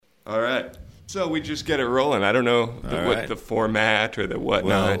All right. So we just get it rolling. I don't know All what right. the format or the Well,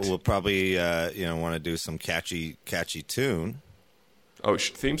 whatnot. we'll probably want to do some catchy tune. Oh,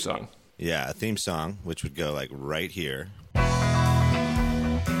 theme song. Yeah, a theme song, which would go like right here.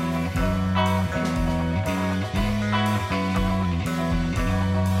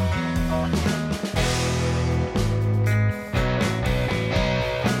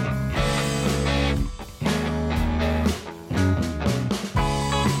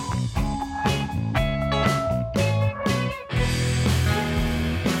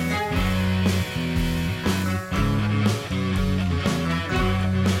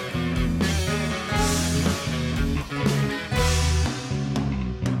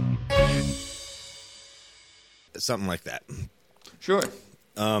 Something like that. Sure.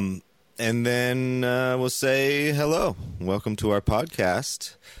 And then we'll say hello. Welcome to our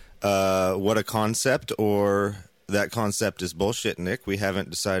podcast. What a concept, or that concept is bullshit, Nick. We haven't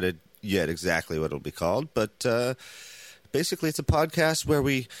decided yet exactly what it'll be called, but basically it's a podcast where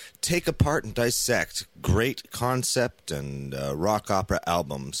we take apart and dissect great concept and rock opera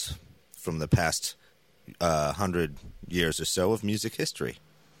albums from the past 100 years or so of music history.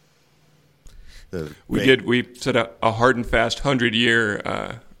 We set a hard and fast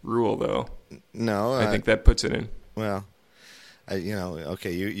 100-year rule, though. No, I think that puts it in. Well,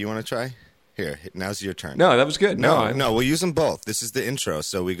 okay. You want to try? Here, now's your turn. No, that was good. No, we'll use them both. This is the intro,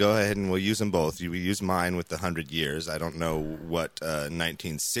 so we go ahead and we'll use them both. We use mine with the 100 years. I don't know what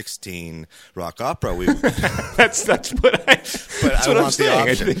 1916 rock opera we. that's what I. But that's I what want I'm saying. the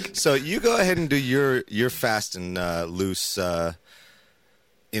I option. think. So you go ahead and do your fast and loose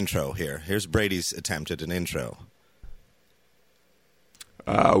intro here. Here's Brady's attempt at an intro.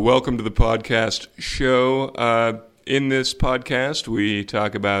 Welcome to the podcast show. In this podcast, we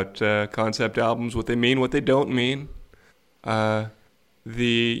talk about concept albums, what they mean, what they don't mean. The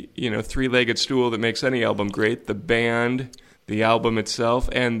three-legged stool that makes any album great, the band, the album itself,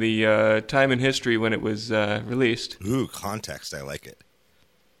 and the time in history when it was released. Ooh, context. I like it.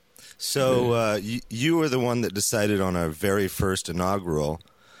 So you were the one that decided on our very first inaugural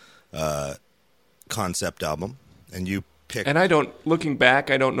concept album, and you picked. And looking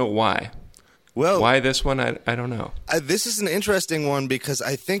back, I don't know why. Well, why this one? I don't know. This is an interesting one because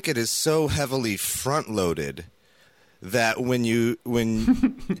I think it is so heavily front-loaded that when you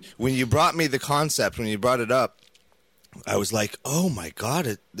brought me the concept, when you brought it up, I was like, oh my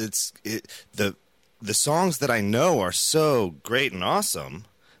god, the songs that I know are so great and awesome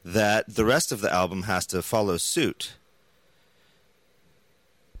that the rest of the album has to follow suit.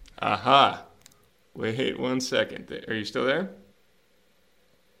 Aha. Wait 1 second. Are you still there?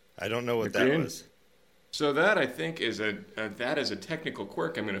 I don't know what that was. So that, I think, is a technical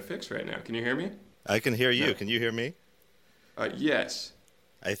quirk I'm going to fix right now. Can you hear me? I can hear you. No. Can you hear me? Yes.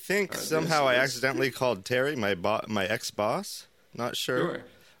 I think somehow I accidentally called Terry, my ex-boss. Not sure.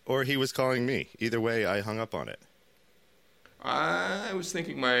 Or he was calling me. Either way, I hung up on it. I was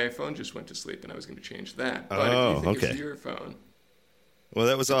thinking my phone just went to sleep, and I was going to change that. But if you think it's your phone... Well,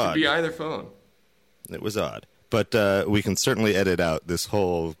 that was odd. It could be either phone. It was odd. But we can certainly edit out this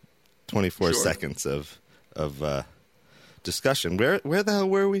whole 24 seconds of discussion. Where the hell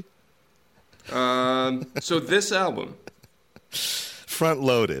were we? So this album...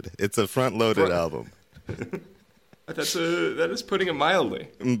 Front-loaded. It's a front-loaded album. That is putting it mildly.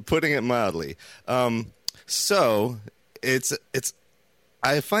 Putting it mildly. So it's.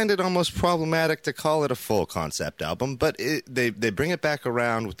 I find it almost problematic to call it a full concept album, but they bring it back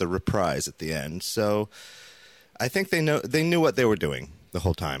around with the reprise at the end. So I think they knew what they were doing the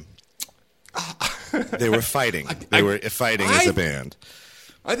whole time. They were fighting. They were fighting as a band.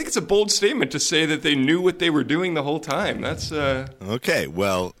 I think it's a bold statement to say that they knew what they were doing the whole time. That's okay.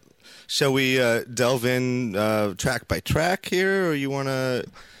 Well, shall we delve in track by track here, or you want to?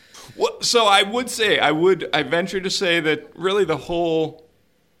 Well, so I venture to say that really the whole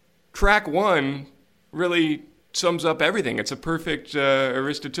track one really sums up everything. It's a perfect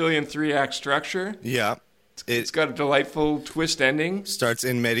Aristotelian 3-act structure. Yeah. It's got a delightful twist ending. Starts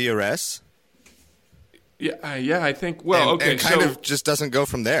in media res. Yeah, I think. Well, and kind of just doesn't go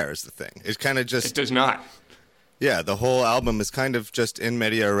from there. Is the thing? It kind of just. It does not. Yeah, the whole album is kind of just in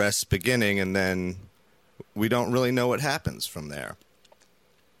media res beginning, and then we don't really know what happens from there.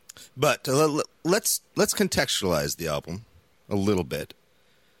 But let's contextualize the album a little bit.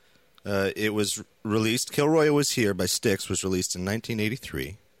 It was released. Kilroy Was Here by Styx was released in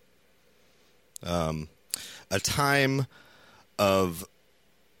 1983. A time of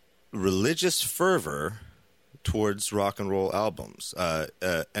religious fervor towards rock and roll albums.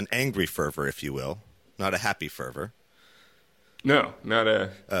 An angry fervor, if you will, not a happy fervor. No, not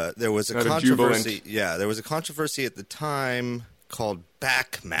a. There was a not controversy. jubilant. Yeah, there was a controversy at the time called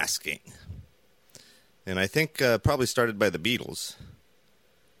backmasking, and I think probably started by the Beatles.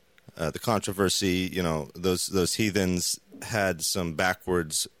 The controversy, those heathens had some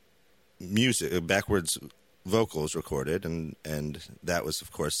backwards music, backwards vocals recorded, and that was,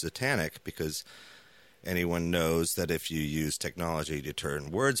 of course, satanic, because anyone knows that if you use technology to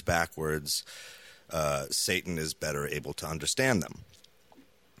turn words backwards, Satan is better able to understand them.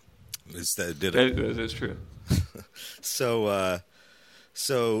 That is true. So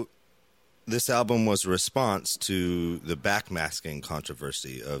this album was a response to the backmasking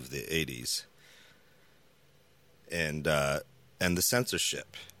controversy of the 80s and the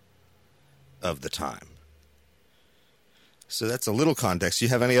censorship of the time. So that's a little context. You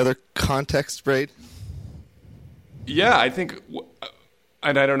have any other context, Braid? Yeah, I think,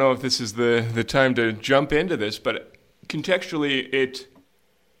 and I don't know if this is the time to jump into this, but contextually,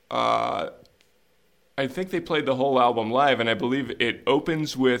 I think they played the whole album live, and I believe it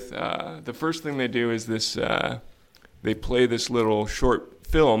opens with the first thing they do is this. They play this little short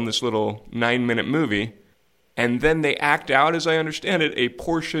film, this little 9-minute movie, and then they act out, as I understand it, a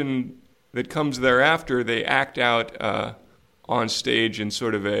portion that comes thereafter. They act out on stage in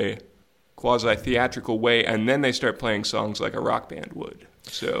sort of a quasi-theatrical way, and then they start playing songs like a rock band would.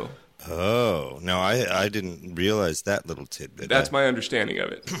 So. Oh, no, I didn't realize that little tidbit. That's my understanding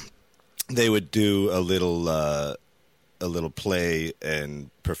of it. They would do a little play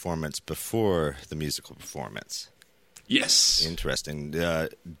and performance before the musical performance. Yes. Interesting. Do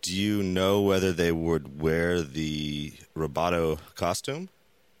you know whether they would wear the Roboto costume?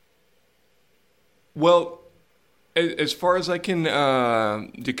 Well, as far as I can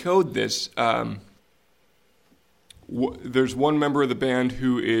decode this, there's one member of the band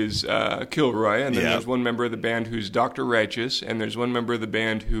who is Kilroy, and then there's one member of the band who's Dr. Righteous, and there's one member of the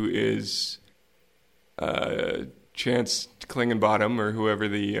band who is Chance Klingenbottom, or whoever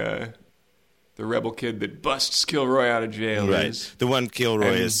the rebel kid that busts Kilroy out of jail is. The one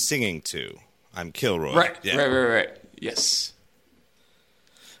Kilroy is singing to. I'm Kilroy. Right, yeah. right. Yes.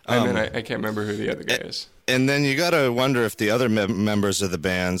 And then I can't remember who the other guy is. And then you got to wonder if the other members of the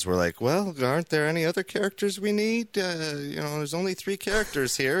bands were like, well, aren't there any other characters we need? There's only 3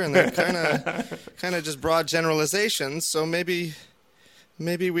 characters here, and they're kind of just broad generalizations. So maybe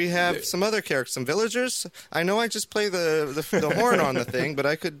we have some other characters, some villagers. I know I just play the horn on the thing, but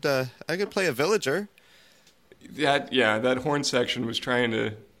I could play a villager. That horn section was trying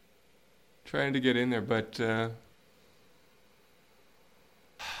to get in there, but.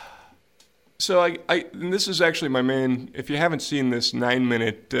 So and this is actually my main. If you haven't seen this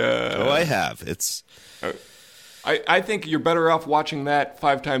 9-minute, I have. It's. I think you're better off watching that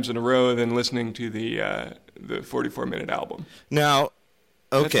 5 times in a row than listening to the 44-minute album. Now,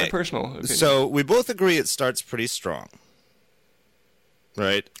 okay. That's my personal opinion. So we both agree it starts pretty strong,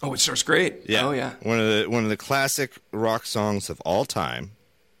 right? Oh, it starts great. Yeah. Oh, yeah. One of the classic rock songs of all time.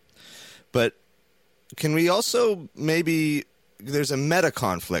 But can we also maybe? There's a meta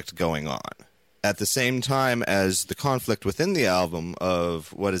conflict going on at the same time as the conflict within the album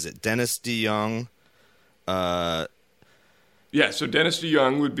of, what is it, Dennis DeYoung? So Dennis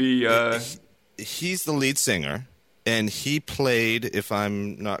DeYoung would be... He's the lead singer, and he played, if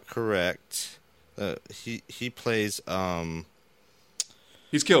I'm not correct, he plays...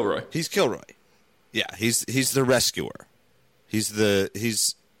 he's Kilroy. He's Kilroy. Yeah, he's the rescuer. He's the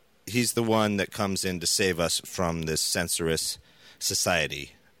one that comes in to save us from this censorious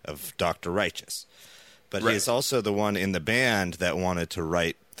society of Dr. Righteous. But he's also the one in the band that wanted to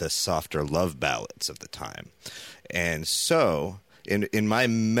write the softer love ballads of the time. And so, in my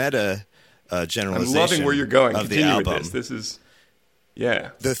meta generalization, I'm loving where you're going. Of Continue the album, with this. This is,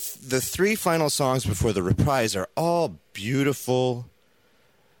 yeah. The 3 final songs before the reprise are all beautiful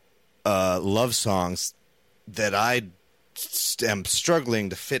love songs that I am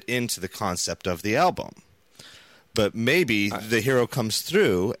struggling to fit into the concept of the album. But maybe the hero comes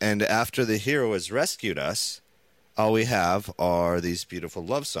through, and after the hero has rescued us, all we have are these beautiful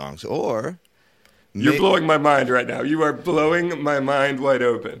love songs. Or you're blowing my mind right now. You are blowing my mind wide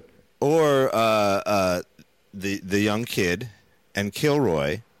open. Or the young kid and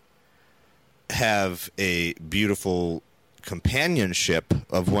Kilroy have a beautiful companionship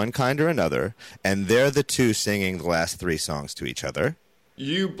of one kind or another, and they're the 2 singing the last 3 songs to each other.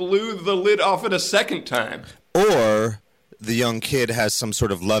 You blew the lid off it a second time. Or the young kid has some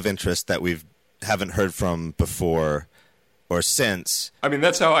sort of love interest that we haven't heard from before or since. I mean,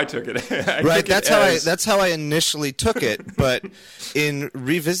 that's how I took it. Right, that's how I initially took it. But in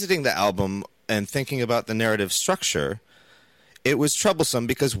revisiting the album and thinking about the narrative structure, it was troublesome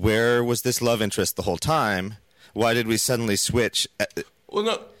because where was this love interest the whole time? Why did we suddenly switch? Well,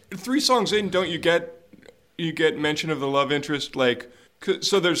 no, 3 songs in, don't you get mention of the love interest? Like,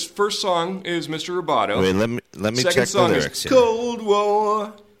 so there's first song is Mr. Roboto. Wait, let me Second check the song lyrics is here. Cold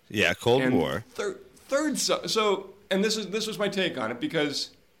War. Yeah, Cold And War. Third song. So, and this was my take on it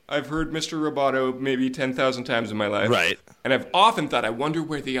because I've heard Mr. Roboto maybe 10,000 times in my life. Right. And I've often thought, I wonder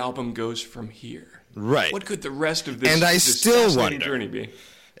where the album goes from here. Right. What could the rest of this, And I this still fascinating wonder. journey be?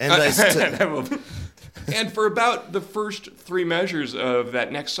 And And for about the first 3 measures of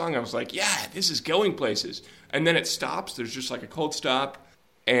that next song, I was like, yeah, this is going places. And then it stops. There's just like a cold stop.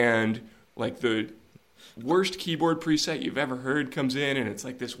 And like the worst keyboard preset you've ever heard comes in. And it's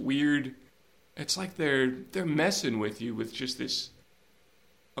like this weird, it's like they're messing with you with just this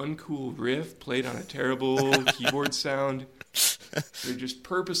uncool riff played on a terrible keyboard sound. They're just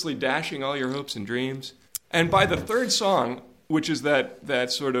purposely dashing all your hopes and dreams. And by the third song, which is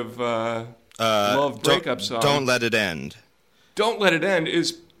that sort of love breakup song, Don't Let It End. Don't Let It End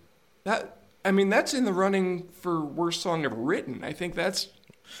is that. I mean, that's in the running for worst song ever written. I think that's,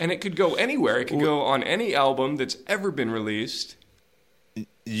 and it could go anywhere. It could go on any album that's ever been released.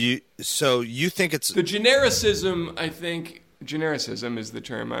 So you think it's The genericism, I think, genericism is the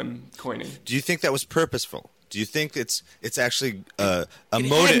term I'm coining. Do you think that was purposeful? Do you think it's actually a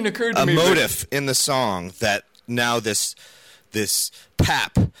hadn't occurred to me, motive in the song that now this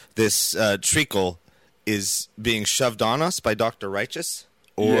pap, this treacle is being shoved on us by Dr. Righteous?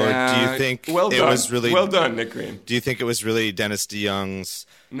 Or do you think it was really well done, Nick Green? Do you think it was really Dennis DeYoung's?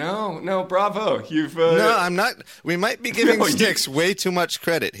 No, bravo. You've No, I'm not. We might be giving Styx way too much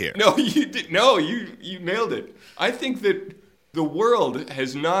credit here. No, you did. No, you nailed it. I think that the world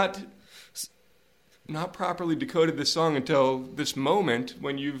has not properly decoded this song until this moment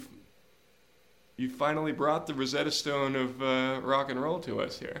when you finally brought the Rosetta Stone of rock and roll to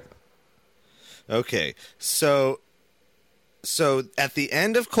us here. Okay, so at the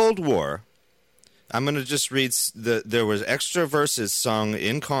end of Cold War, I'm going to just read there was extra verses sung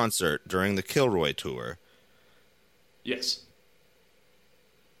in concert during the Kilroy tour. Yes.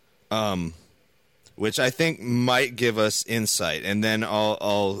 Which I think might give us insight, and then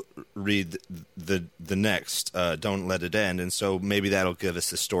I'll read the next Don't Let It End, and so maybe that'll give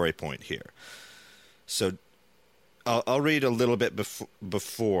us a story point here. So I'll read a little bit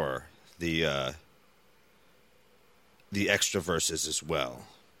before the extra verses as well.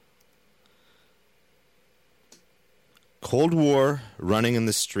 Cold War running in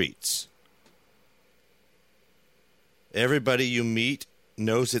the streets. Everybody you meet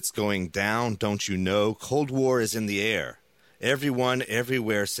knows it's going down, don't you know? Cold War is in the air. Everyone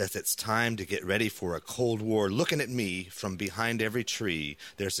everywhere says it's time to get ready for a Cold War. Looking at me from behind every tree,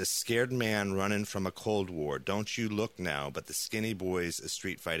 there's a scared man running from a Cold War. Don't you look now, but the skinny boy's a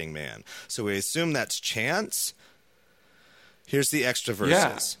street fighting man. So we assume that's chance. Here's the extra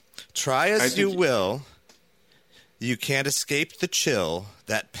verses. Yeah. Try as you will, you can't escape the chill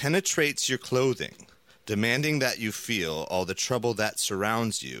that penetrates your clothing, demanding that you feel all the trouble that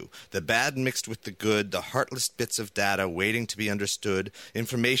surrounds you, the bad mixed with the good, the heartless bits of data waiting to be understood,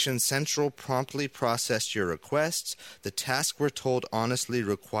 information central promptly process your requests, the task we're told honestly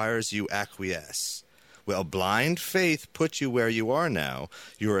requires you acquiesce. Well, blind faith put you where you are now.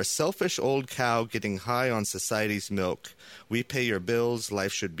 You're a selfish old cow getting high on society's milk. We pay your bills,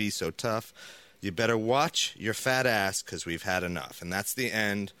 life should be so tough. You better watch your fat ass, 'cause we've had enough. And that's the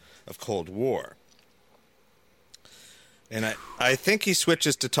end of Cold War. And I think he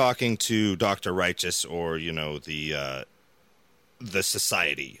switches to talking to Dr. Righteous, or, the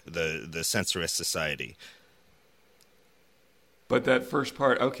society, the Censorist Society. But that first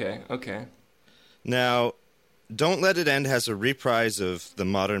part, okay. Now, Don't Let It End has a reprise of the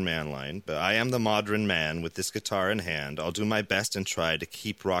Modern Man line, but I am the modern man with this guitar in hand. I'll do my best and try to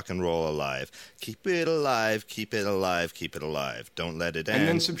keep rock and roll alive. Keep it alive, keep it alive, keep it alive. Don't let it end. And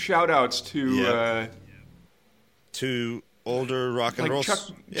then some shout-outs to... to older rock and roll...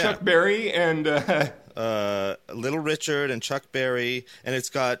 Chuck Berry and... Little Richard and Chuck Berry, and it's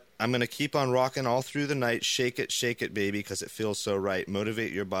got, I'm going to keep on rocking all through the night, shake it, baby, because it feels so right,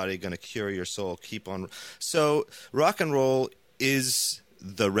 motivate your body, going to cure your soul, keep on. So rock and roll is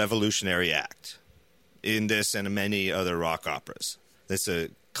the revolutionary act in this and many other rock operas. It's a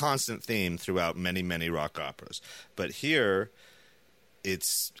constant theme throughout many, many rock operas. But here,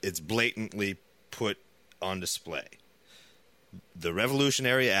 it's blatantly put on display. The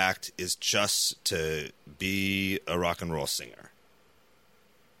revolutionary act is just to be a rock and roll singer.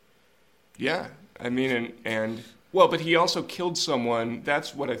 Yeah, I mean, and well, but he also killed someone.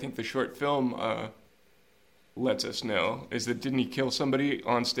 That's what I think the short film lets us know is that didn't he kill somebody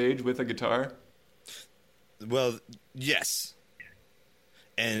on stage with a guitar? Well, yes.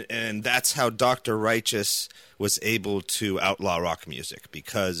 And that's how Dr. Righteous was able to outlaw rock music,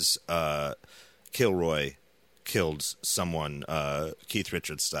 because Kilroy killed someone, Keith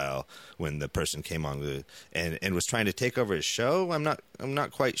Richards style, when the person came on and was trying to take over his show. I'm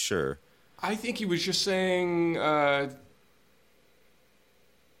not quite sure. I think he was just saying,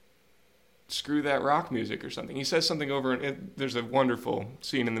 screw that rock music or something. He says something over, and there's a wonderful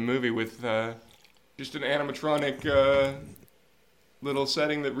scene in the movie with just an animatronic little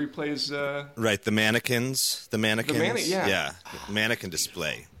setting that replays... Right, the mannequins. Yeah. Mannequin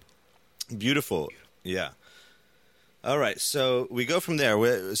display. Beautiful, yeah. All right, so we go from there.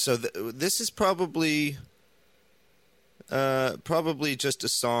 This is probably just a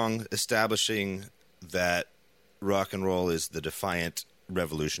song establishing that rock and roll is the defiant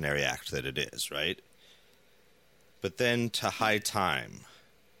revolutionary act that it is, right? But then to High Time.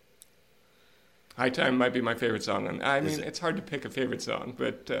 High Time might be my favorite song. I mean, it's hard to pick a favorite song,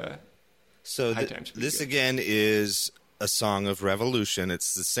 but High Time's pretty this good. again is a song of revolution.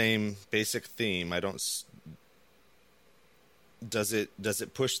 It's the same basic theme. Does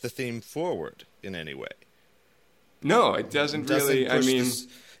it push the theme forward in any way? No, it doesn't really. I mean,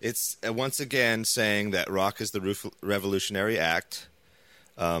 it's once again saying that rock is the revolutionary act.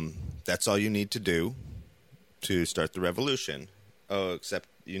 That's all you need to do to start the revolution. Oh, except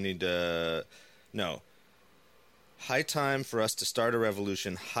you need to... No. High time for us to start a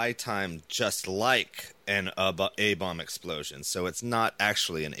revolution. High time just like an A-bomb explosion. So it's not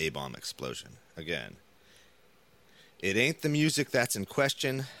actually an A-bomb explosion. Again. It ain't the music that's in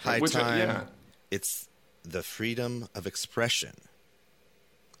question. High time. Yeah. It's the freedom of expression.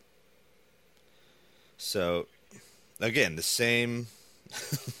 So, again, the same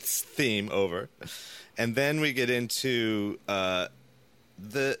theme over. And then we get into and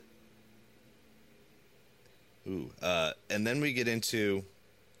then we get into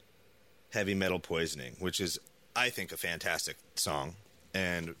Heavy Metal Poisoning, which is, I think, a fantastic song,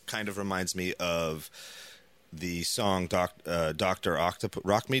 and kind of reminds me of the song Dr. Octopus,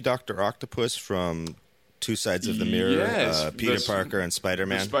 Rock Me Dr. Octopus from Two Sides of the Mirror, Yes, Peter Parker and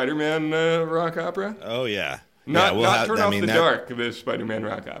Spider-Man. The Spider-Man rock opera? Oh, yeah. Not yeah, Turn Off the Dark, the Spider-Man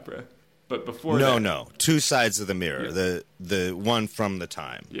rock opera. But before that... No. Two Sides of the Mirror. Yeah. The one from the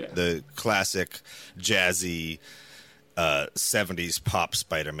time. Yeah. The classic, jazzy, 70s pop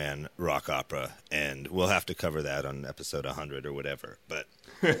Spider-Man rock opera. And we'll have to cover that on episode 100 or whatever. But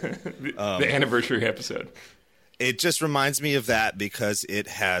the anniversary episode. It just reminds me of that because it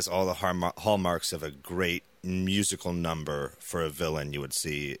has all the hallmarks of a great musical number for a villain you would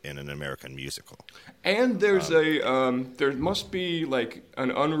see in an American musical. And there's there must be like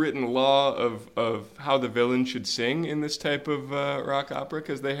an unwritten law of how the villain should sing in this type of rock opera,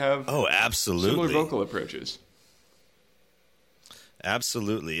 because they have absolutely similar vocal approaches.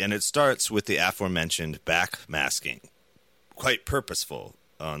 Absolutely. And it starts with the aforementioned backmasking. Quite purposeful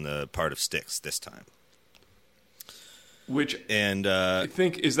on the part of Styx this time. Which, and I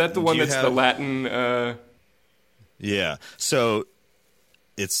think, is that the one that's the Latin... Yeah. So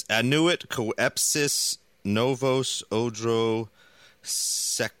it's Annuit coepsis novos odro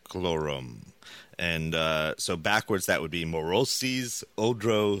seclorum. And so backwards that would be Morosis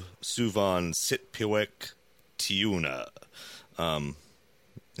odro suvan sitpiwek tiuna.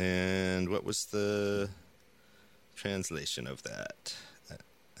 And what was the translation of that?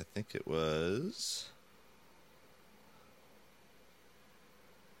 I think it was...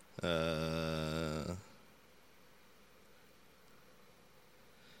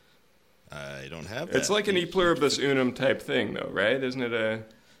 I don't have that. It's like an e pluribus unum type thing, though, right? Isn't it a...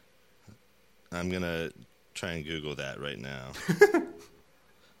 I'm going to try and Google that right now.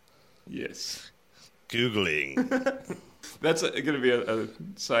 Yes. Googling. That's going to be a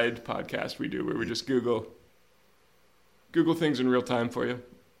side podcast we do where we just Google things in real time for you.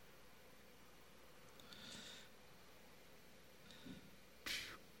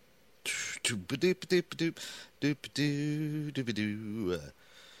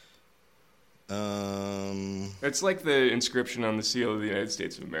 It's like the inscription on the seal of the United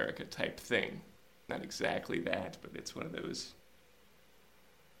States of America type thing. Not exactly that, but it's one of those.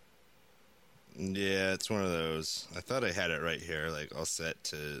 Yeah, it's one of those. I thought I had it right here, like all set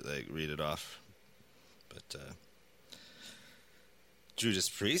to like read it off. But Judas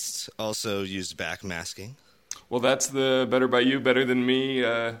Priest also used backmasking. Well, that's the Better By You, Better Than Me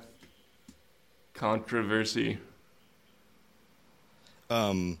controversy.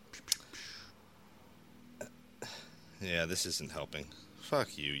 Yeah, this isn't helping.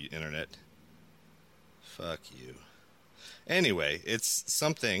 Fuck you, internet. Fuck you. Anyway, it's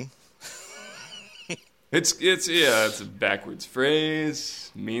something. It's a backwards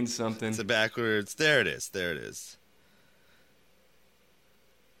phrase, means something. It's a backwards. There it is.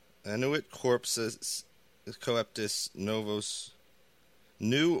 Annuit corpus coeptis novos,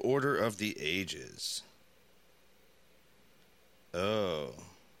 new order of the ages. Oh.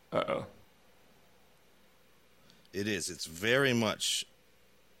 Uh-oh. It is. It's very much.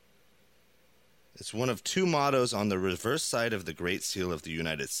 It's one of two mottos on the reverse side of the Great Seal of the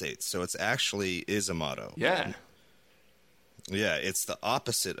United States. So it's actually is a motto. Yeah. Yeah, it's the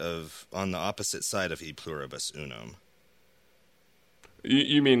opposite of, on the opposite side of E pluribus unum.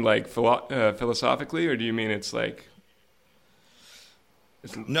 You mean like philosophically, or do you mean it's like...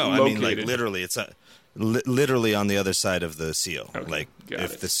 It's no, located? I mean like literally. It's literally on the other side of the seal. Okay, like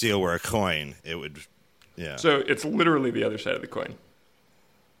if it. the seal were a coin, it would... Yeah. So it's literally the other side of the coin.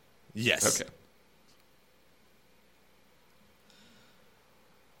 Yes. Okay.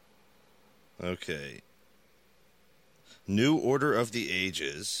 Okay. New Order of the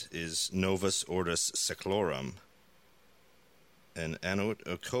Ages is Novus Ordo Seclorum. And Annuit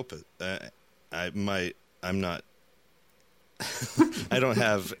Ocopa. I'm not. I don't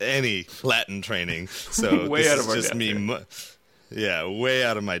have any Latin training, so way this out is of our just depth me. here. Way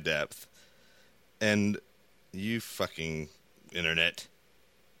out of my depth. And you fucking internet.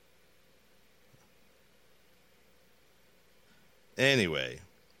 Anyway,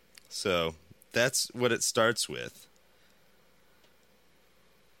 so that's what it starts with.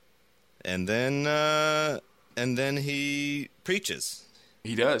 And then he preaches.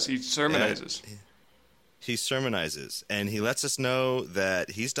 He does. He sermonizes. He sermonizes, and he lets us know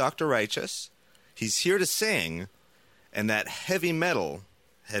that he's Dr. Righteous. He's here to sing, and that heavy metal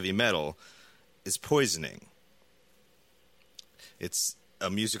is poisoning. It's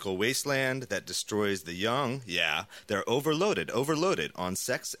a musical wasteland that destroys the young. Yeah, they're overloaded on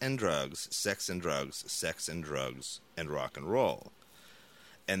sex and drugs, and rock and roll.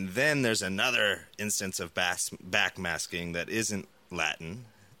 And then there's another instance of backmasking that isn't Latin.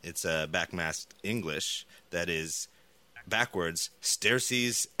 It's a backmasked English that is backwards,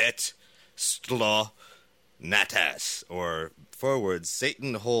 sterces et stlo natas, or forwards,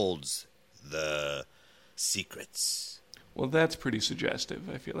 Satan holds the secrets. Well, that's pretty suggestive.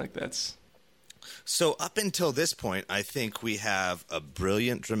 I feel like that's... So up until this point, I think we have a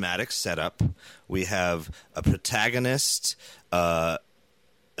brilliant dramatic setup. We have a protagonist, a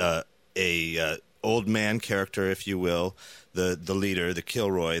old man character, if you will, the leader, the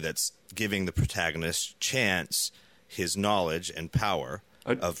Kilroy, that's giving the protagonist Chance his knowledge and power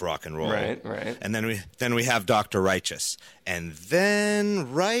of rock and roll. Right. And then we have Dr. Righteous. And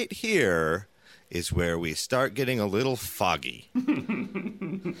then right here is where we start getting a little foggy.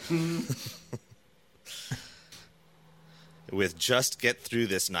 With Just Get Through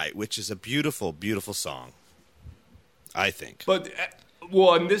This Night, which is a beautiful, beautiful song, I think. But,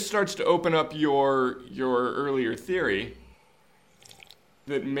 well, and this starts to open up your earlier theory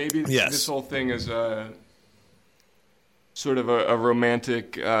that maybe this whole thing is a sort of a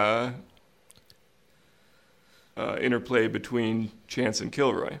romantic interplay between Chance and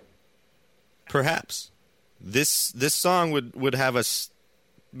Kilroy. Perhaps. This song would have us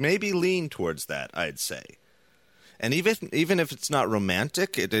maybe lean towards that, I'd say. And even if it's not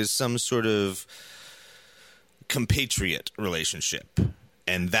romantic, it is some sort of compatriot relationship.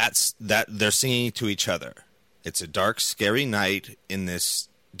 And that they're singing to each other. It's a dark, scary night in this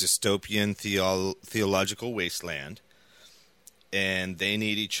dystopian theological wasteland, and they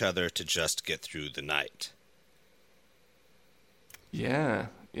need each other to just get through the night. Yeah,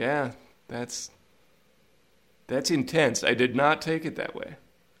 that's intense. I did not take it that way.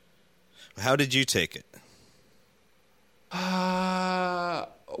 How did you take it?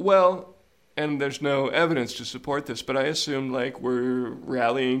 Well, and there's no evidence to support this, but I assume like we're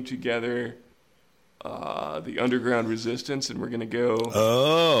rallying together the underground resistance, and we're going to go...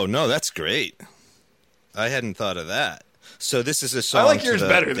 Oh, no, that's great. I hadn't thought of that. So this is a song... I like yours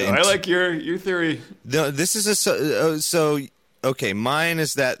better, though. I like your theory. No, this is a... So, okay, mine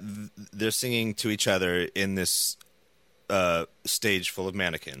is that they're singing to each other in this stage full of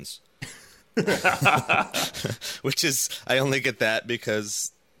mannequins. Which is... I only get that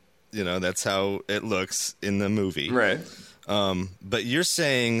because, that's how it looks in the movie. Right. But you're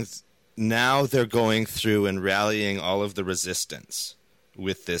saying... Now they're going through and rallying all of the resistance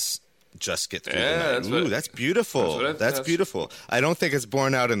with this Just Get Through the Night. That's beautiful. That's beautiful. I don't think it's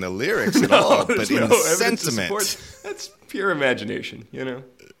borne out in the lyrics at all, but in the sentiment. That's pure imagination,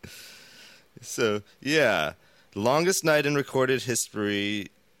 So, yeah. Longest night in recorded history,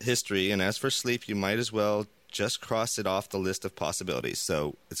 history, and as for sleep, you might as well just cross it off the list of possibilities.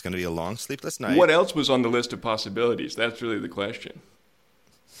 So it's going to be a long, sleepless night. What else was on the list of possibilities? That's really the question.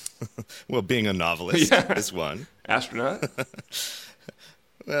 Well, being a novelist is one. Astronaut?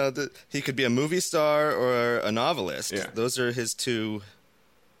 Well, he could be a movie star or a novelist. Yeah. Those are his two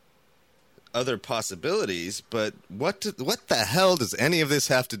other possibilities. But what the hell does any of this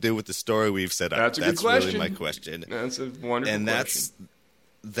have to do with the story we've set up? That's a good question. That's really my question. That's a wonderful and question.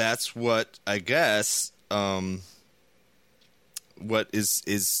 that's what I guess what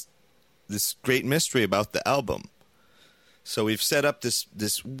is this great mystery about the album. So we've set up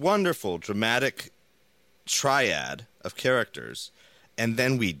this wonderful dramatic triad of characters, and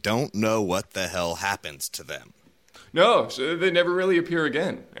then we don't know what the hell happens to them. No, so they never really appear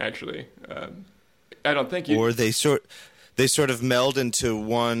again, actually. I don't think you... Or they sort of meld into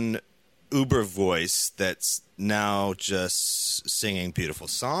one uber voice that's now just singing beautiful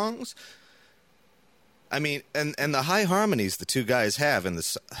songs. I mean, and the high harmonies the two guys have in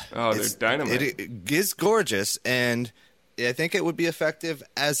the... Oh, they're dynamite. It is gorgeous, and I think it would be effective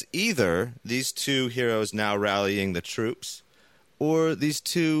as either these two heroes now rallying the troops, or these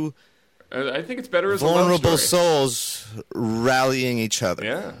two I think it's better as vulnerable a love story. souls rallying each other.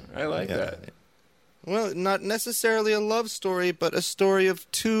 Yeah, I like that. Well, not necessarily a love story, but a story of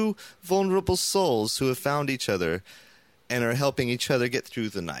two vulnerable souls who have found each other and are helping each other get through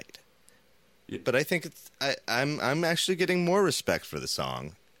the night. Yeah. But I think I'm actually getting more respect for the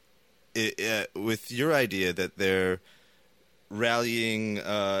song with your idea that they're rallying.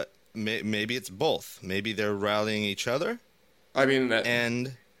 Maybe it's both. Maybe they're rallying each other. I mean,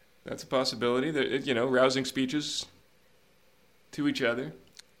 that's a possibility. That, rousing speeches to each other.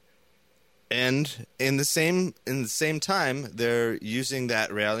 And in the same time, they're using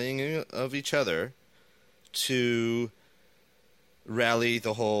that rallying of each other to rally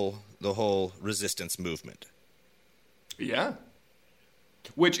the whole resistance movement. Yeah.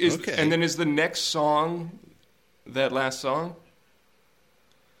 Which is, okay. And then is the next song that last song?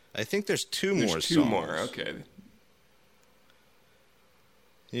 I think there's two There's more two songs. more, okay.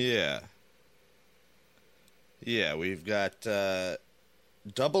 Yeah. Yeah, we've got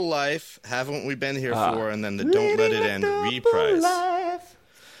Double Life, Haven't We Been Here For, and then the Don't Let It End reprise. Life.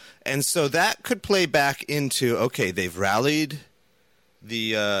 And so that could play back into, okay, they've rallied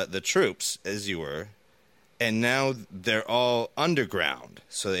the troops, as you were, and now they're all underground,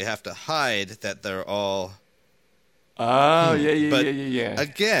 so they have to hide that they're all... Oh, But yeah.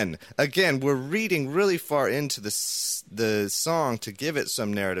 Again, we're reading really far into the song to give it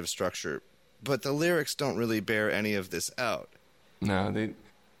some narrative structure, but the lyrics don't really bear any of this out. No,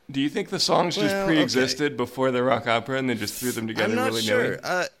 do you think the songs just pre-existed before the rock opera and they just threw them together I'm not willy-nilly?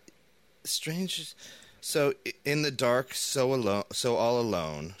 sure. Strange. So in the dark, so all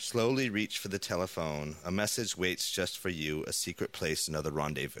alone, slowly reach for the telephone. A message waits just for you, a secret place, another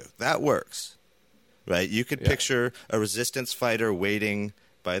rendezvous. That works. Right? You could picture a resistance fighter waiting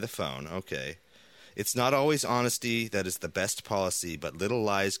by the phone. Okay. It's not always honesty that is the best policy, but little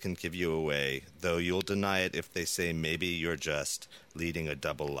lies can give you away, though you'll deny it if they say maybe you're just leading a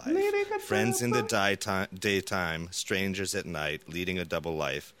double life. Friends in the daytime, strangers at night, leading a double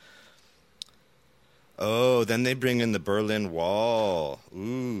life. Oh, then they bring in the Berlin Wall.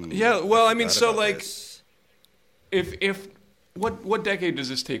 Ooh. Yeah, well, I mean, so about like, this. if what decade does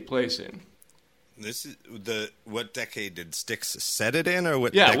this take place in? This is what decade did Styx set it in, or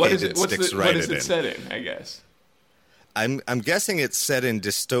what Yeah, decade what is did it? Styx What write is it it in? set in? I guess. I'm guessing it's set in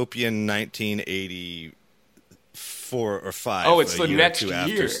dystopian 1984 or 5. Oh, it's a the year or next two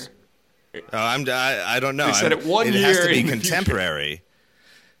year. After. I don't know. They said it one it year has to be in the future. contemporary.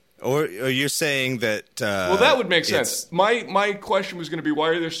 Or you're saying that? Well, that would make sense. My question was going to be, why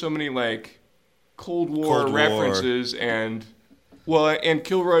are there so many like Cold War references and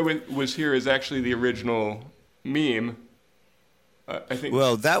Kilroy was here is actually the original meme. I think.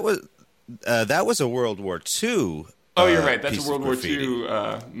 Well, that was a World War II. Oh, you're right. That's piece a World of War graffiti. II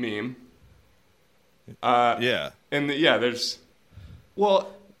meme. Yeah. And there's,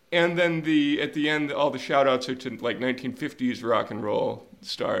 and then at the end, all the shout outs are to like 1950s rock and roll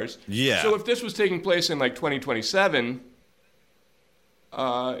stars. Yeah. So if this was taking place in like 2027,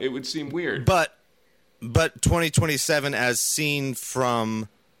 it would seem weird. But 2027 as seen from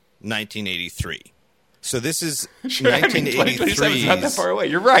 1983. So this is Sure, I mean, 2027 is not that far away.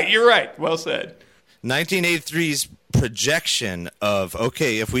 You're right. Well said. 1983's projection of,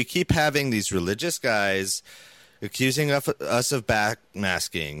 okay, if we keep having these religious guys accusing us of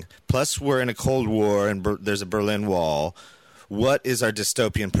backmasking, plus we're in a Cold War and there's a Berlin Wall, what is our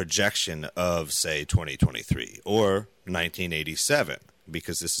dystopian projection of, say, 2023 or 1987?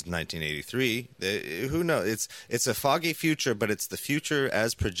 because this is 1983. Who knows? It's a foggy future, but it's the future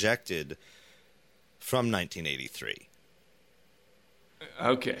as projected from 1983.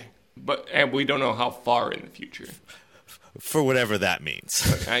 Okay. And we don't know how far in the future. For whatever that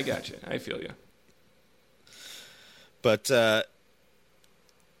means. I gotcha. I feel you. But,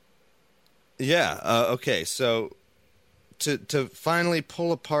 okay, so to finally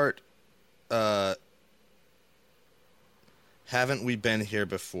pull apart, haven't we been here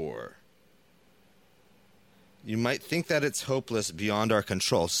before? You might think that it's hopeless, beyond our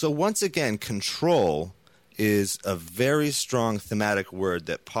control. So once again, control is a very strong thematic word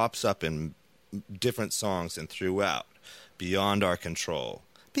that pops up in different songs and throughout. Beyond our control.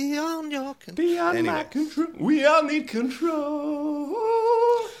 Beyond your control. Beyond my control. We all need control.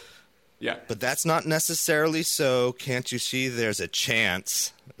 Yeah. But that's not necessarily so. Can't you see there's a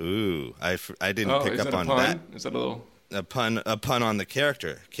chance? Ooh, I didn't pick up on that. Is that a little... A pun on the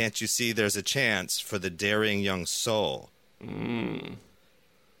character. Can't you see there's a chance for the daring young soul?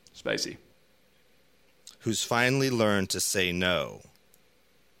 Spicy. Who's finally learned to say no.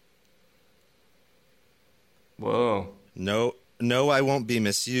 Whoa. No, I won't be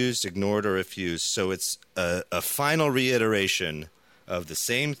misused, ignored, or refused. So it's a final reiteration of the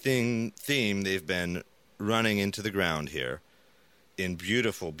same theme they've been running into the ground here in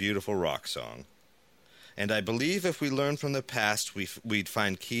beautiful, beautiful rock song. And I believe if we learn from the past, we'd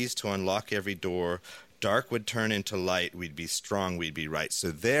find keys to unlock every door. Dark would turn into light. We'd be strong. We'd be right.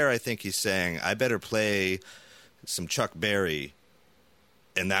 So there, I think he's saying, I better play some Chuck Berry,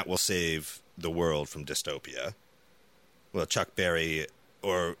 and that will save the world from dystopia. Well, Chuck Berry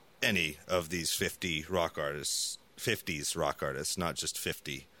or any of these 50 rock artists, 50s rock artists, not just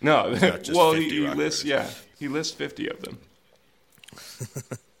 50. No, well, 50 he lists, he lists 50 of them.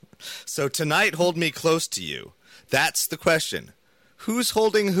 So tonight, hold me close to you. That's the question. Who's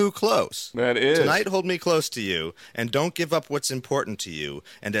holding who close? That is. Tonight, hold me close to you, and don't give up what's important to you.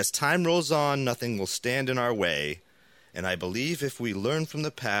 And as time rolls on, nothing will stand in our way. And I believe if we learn from the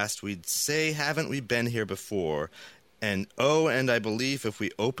past, we'd say, haven't we been here before? And I believe if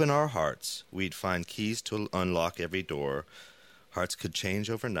we open our hearts, we'd find keys to unlock every door. Hearts could change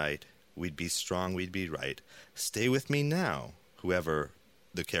overnight. We'd be strong, we'd be right. Stay with me now, whoever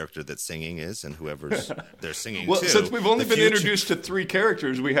the character that's singing is and whoever's they're singing to. Well, since we've only been introduced to 3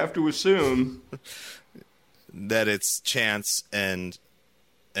 characters, we have to assume that it's Chance and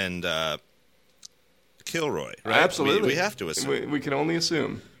Kilroy, right? Absolutely. We have to assume. We can only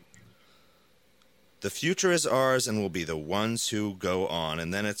assume. The future is ours and we'll be the ones who go on.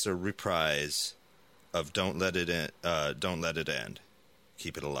 And then it's a reprise of Don't Let It End.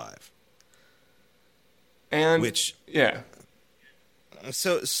 Keep it alive. And which, yeah.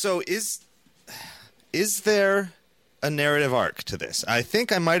 So is there a narrative arc to this? I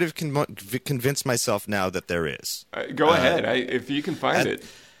think I might have convinced myself now that there is. Go ahead, if you can find it.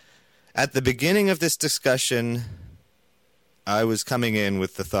 At the beginning of this discussion, I was coming in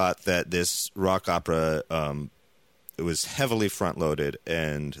with the thought that this rock opera it was heavily front-loaded,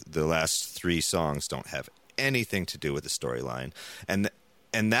 and the last 3 songs don't have anything to do with the storyline, and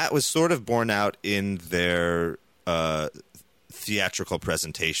that was sort of borne out in their theatrical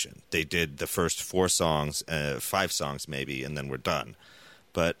presentation. They did the first 4 songs, 5 songs maybe, and then we're done.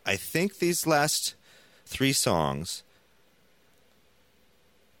 But I think these last 3 songs,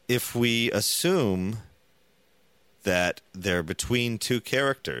 if we assume that they're between 2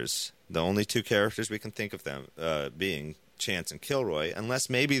 characters, the only 2 characters we can think of them being Chance and Kilroy, unless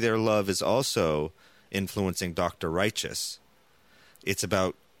maybe their love is also influencing Dr. Righteous. It's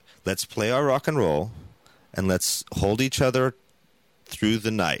about, let's play our rock and roll, and let's hold each other through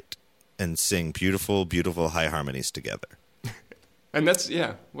the night and sing beautiful, beautiful high harmonies together. And that's,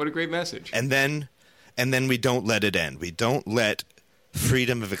 what a great message. And then we don't let it end. We don't let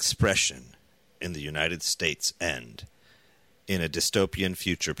freedom of expression in the United States end in a dystopian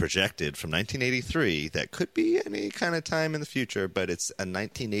future projected from 1983 that could be any kind of time in the future, but it's a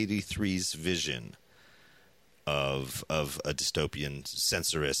 1983's vision of a dystopian,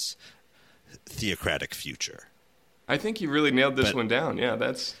 censorious, theocratic future. I think you really nailed this one down. Yeah,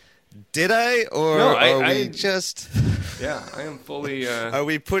 that's... Did I? Or no, are we just... Yeah, I am fully... Are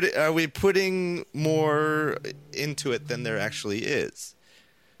we putting more into it than there actually is?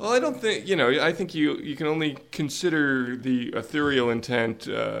 Well, I don't think... I think you can only consider the ethereal intent,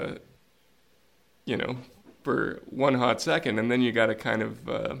 for one hot second, and then you got to kind of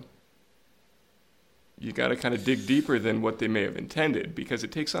dig deeper than what they may have intended, because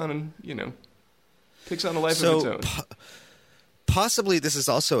it takes on, takes on a life of its own. Possibly this is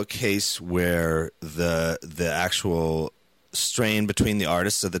also a case where the actual strain between the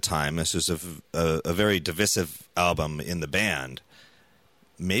artists of the time. This was a very divisive album in the band.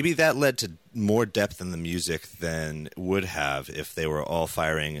 Maybe that led to more depth in the music than would have if they were all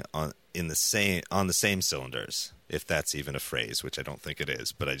firing on the same cylinders. If that's even a phrase, which I don't think it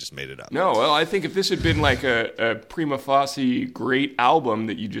is, but I just made it up. No, well, I think if this had been like a prima facie great album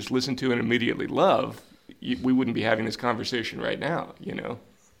that you just listen to and immediately love, we wouldn't be having this conversation right now, you know?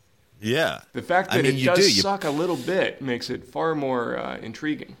 Yeah. The fact that it does suck a little bit makes it far more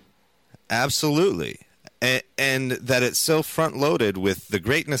intriguing. Absolutely. And that it's so front-loaded with the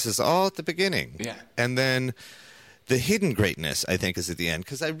greatness is all at the beginning. Yeah. And then the hidden greatness, I think, is at the end.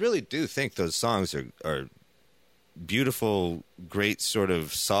 Because I really do think those songs are beautiful, great sort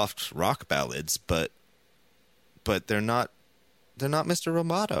of soft rock ballads, but they're not Mr.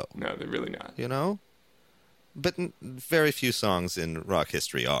 Roboto. No, they're really not. You know? But very few songs in rock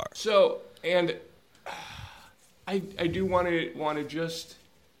history are. So, and I do want to just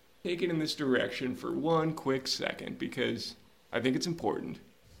take it in this direction for one quick second, because I think it's important.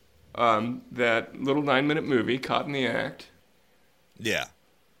 That little 9-minute movie, Caught in the Act. Yeah.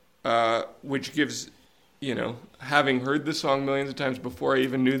 Which gives, you know, having heard the song millions of times before I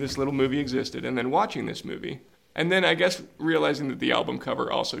even knew this little movie existed, and then watching this movie, and then I guess realizing that the album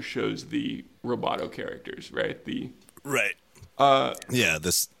cover also shows the Roboto characters, right? Right. Yeah,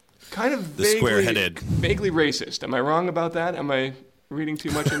 this kind of the square-headed, vaguely racist. Am I wrong about that? Am I reading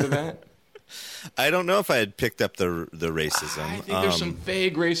too much into that? I don't know if I had picked up the racism. I think there's some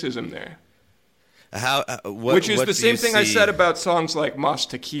vague racism there. Which is the same thing I said about songs like Mas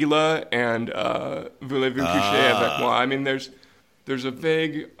Tequila and Voulez-vous coucher avec moi. I mean, there's a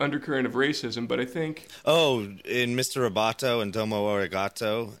vague undercurrent of racism, but I think... Oh, in Mr. Roboto and Domo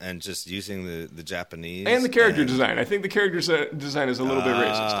Arigato, and just using the Japanese... And the character design. I think the character design is a little bit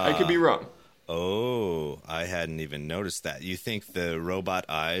racist. I could be wrong. Oh, I hadn't even noticed that. You think the robot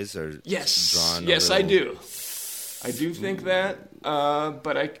eyes are drawn Yes, I do. I do think that,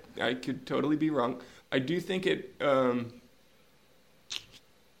 but I could totally be wrong. I do think it,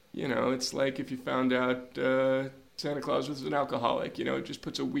 you know, it's like if you found out Santa Claus was an alcoholic, you know, it just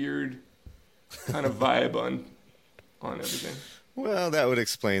puts a weird kind of vibe on everything. Well, that would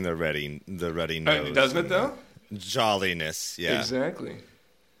explain the ruddy nose. Doesn't it, though? Jolliness, yeah. Exactly.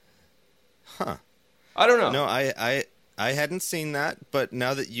 Huh. I don't know. No, I hadn't seen that, but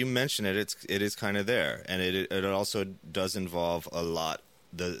now that you mention it, it is kind of there, and it also does involve a lot.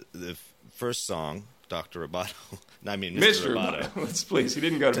 The first song, Dr. Roboto, I mean Mr. Roboto. Let's please. He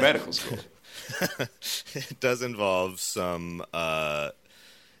didn't go to medical school. It does involve some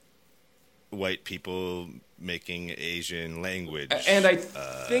white people making Asian language, and I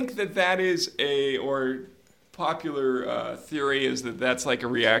think that is popular theory is that that's like a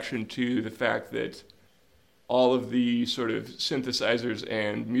reaction to the fact that all of the sort of synthesizers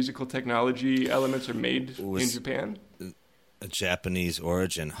and musical technology elements are made in Japan. A Japanese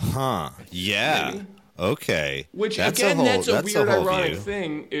origin, huh? Yeah. Maybe. Okay. Which that's again, that's a weird, ironic view.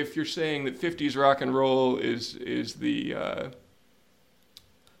 thing if you're saying that 50s rock and roll is the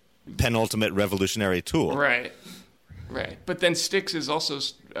penultimate revolutionary tool. Right. Right. But then Styx is also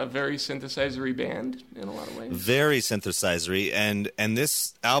a very synthesizer-y band in a lot of ways. Very synthesizer-y, and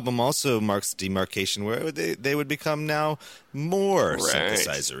this album also marks demarcation where they would become now more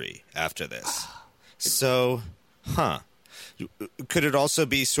synthesizer-y after this. So, could it also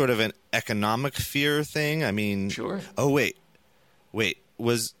be sort of an economic fear thing? I mean, sure. Oh wait,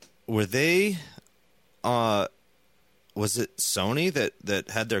 were they? Was it Sony that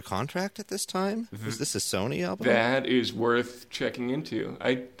had their contract at this time? Was this a Sony album? That is worth checking into.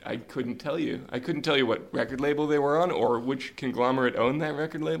 I couldn't tell you. I couldn't tell you what record label they were on or which conglomerate owned that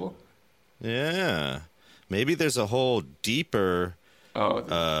record label. Yeah. Maybe there's a whole deeper...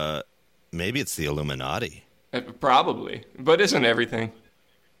 maybe it's the Illuminati. Probably. But isn't everything?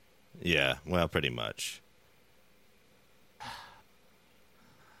 Yeah, well, pretty much.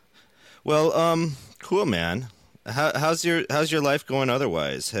 Well, cool, man. How's your life going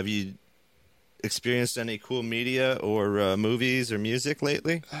otherwise? Have you experienced any cool media or movies or music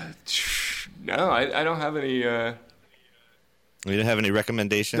lately? No, I don't have any... You don't have any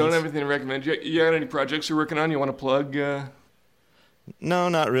recommendations? Don't have anything to recommend. You got any projects you're working on you want to plug? No,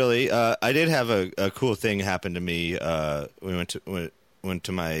 not really. I did have a cool thing happen to me. We went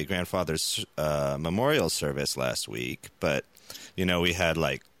to my grandfather's memorial service last week, but, you know, we had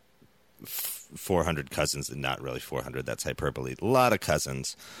like 400 cousins, and not really 400, that's hyperbole. A lot of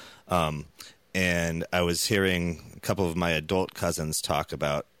cousins. And I was hearing a couple of my adult cousins talk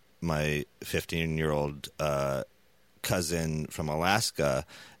about my 15-year-old cousin from Alaska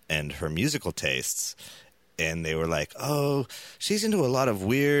and her musical tastes. and they were like, "Oh, she's into a lot of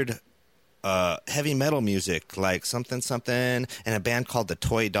weird heavy metal music, like something, and a band called the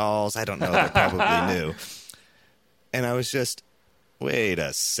Toy Dolls." I don't know, they probably knew. And I was just, wait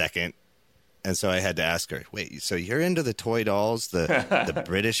a second. And so I had to ask her, wait, so you're into the Toy Dolls, the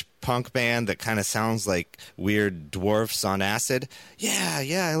British punk band that kind of sounds like weird dwarfs on acid?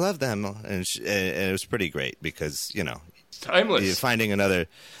 Yeah, I love them. And it was pretty great because, you know, timeless. Finding another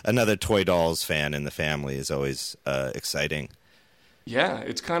Toy Dolls fan in the family is always exciting. Yeah,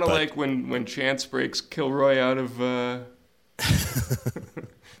 it's kind of like when Chance breaks Kilroy out of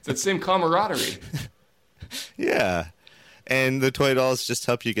it's that same camaraderie. Yeah. And the Toy Dolls just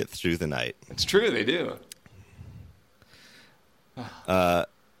help you get through the night. It's true, they do.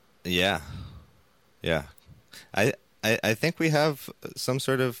 Yeah. I think we have some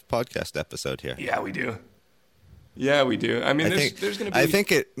sort of podcast episode here. Yeah, we do. I mean, there's going to be... I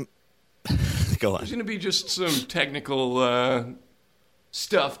think it... Go on. There's going to be just some technical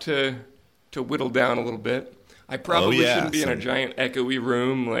stuff to whittle down a little bit. I probably shouldn't be in a giant echoey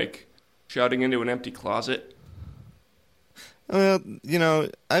room, like shouting into an empty closet. Well, you know,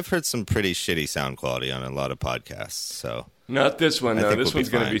 I've heard some pretty shitty sound quality on a lot of podcasts, so... Not this one, though. This one's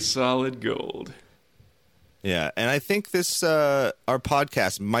going to be solid gold. Yeah, and I think this, our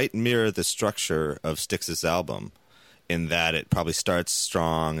podcast might mirror the structure of Styx's album in that it probably starts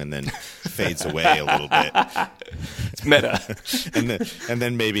strong and then fades away a little bit. It's meta. and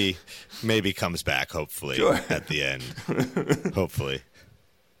then maybe comes back, hopefully, at the end. Hopefully.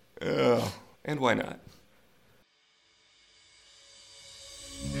 Oh, and why not?